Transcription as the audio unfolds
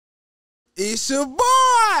It's your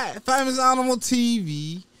boy, Famous Animal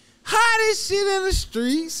TV. Hottest shit in the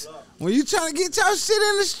streets. When you trying to get your shit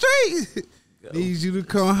in the streets, need you to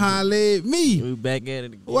come holler at me. We back at it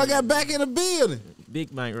again. Who I got back in the building?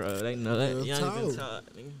 Big Bankroll, they know that. Young and tall,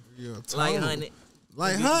 nigga. Like honey.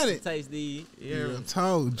 Like honey. Taste these. Real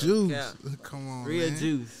talk, juice. No come on, real man.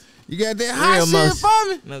 Juice. You got that hot real shit motion. for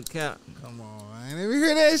me? No cap. Come on, man. Let me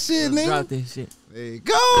hear that shit, nigga. Drop that shit. There you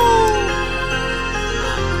go.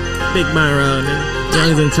 Big Bankroll, nigga.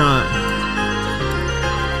 Young's in charge.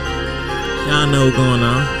 Y'all know what's going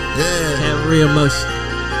on. Yeah. Have real motion.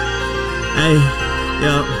 Hey,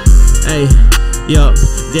 yo, hey, yo.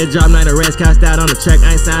 Just dropped 90 rats, cast out on the track.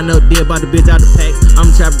 I ain't signed no deal, bought the bitch out the packs. I'm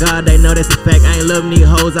a trap god, they know that's a fact. I ain't loving these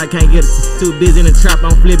hoes, I can't get it. Too busy in the trap,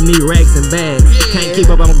 I'm flipping these racks and bags. Can't keep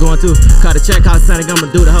up, I'm going to. Call the check out Sonic, I'ma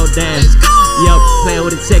do the whole dash. Yo, playing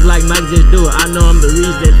with a check like Mike, just do it. I know I'm the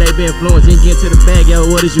reason that they been influenced. You get to the bag, yo,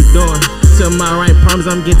 what is you doing? To my right, promise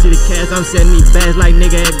I'm getting to the cash. I'm setting these bags like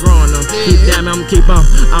nigga had growing them. Keep that, man, I'ma keep on.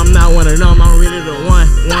 I'm not one of them, I'm really the one.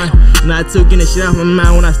 Not two, getting shit off my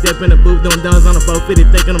mind when I step in the booth, doing donuts on the 450,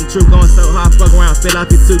 thinking I'm true, going so hard, fuck around, fell off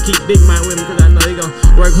it too. Keep big mind with me, cause I know they gon'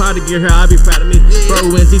 work hard to get here, I'll be proud of me.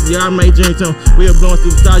 Bro, we in TCR, I made dreams too. We were blowing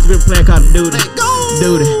through the stars, you been playing Call of Duty.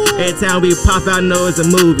 Every time we pop out, know it's a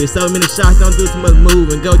movie. So many shots, don't do too much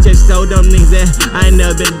moving. Go check so dumb niggas that I ain't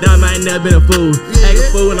never been dumb, I ain't never been a fool. Act a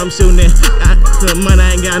fool when I'm shooting it. Some money,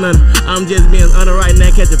 I ain't got nothing. I'm just being on the right now,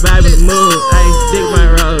 catch a vibe in the mood. Ayy, stick my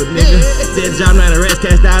road, nigga. Just drop 90 rats,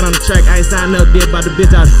 cast out on the track. I ain't signed no deal about the bitch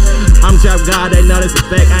out. I'm trap god, they know that's a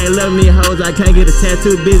fact. I ain't loving these hoes, I can't get a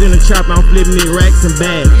tattoo. Busy in the trap, I'm flipping these racks and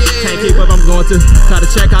bags. Can't keep up, I'm going to. Call the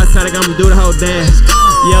check out Sonic, I'ma do the whole dash.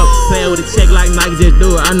 Yo, playing with a check like Mike, just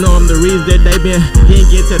do it. I know I'm the reason that they been. He ain't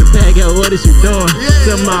get to the bag, yo, what is you doing?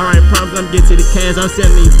 Tomorrow ain't promise, I'm get to the cash. I'm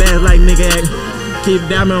sending these bags like nigga act.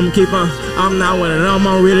 Keep down, man, I'ma keep on. I'm not one of them,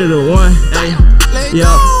 I'm really the one. Ay, yo,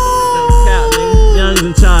 no cap, nigga. Young's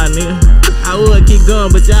in charge, nigga. I would keep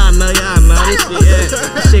going, but y'all know this shit,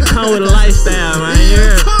 yeah. Shit come with a lifestyle, man,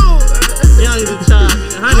 yeah. Young's in charge,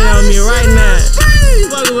 nigga. Honey on me right now.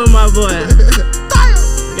 Fucking with my boy.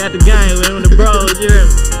 Got the gang with him, the bros, you hear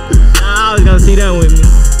me? I always gonna see them with me.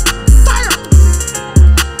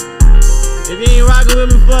 If you ain't rockin'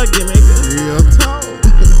 with me, fuck you, nigga. Real talk.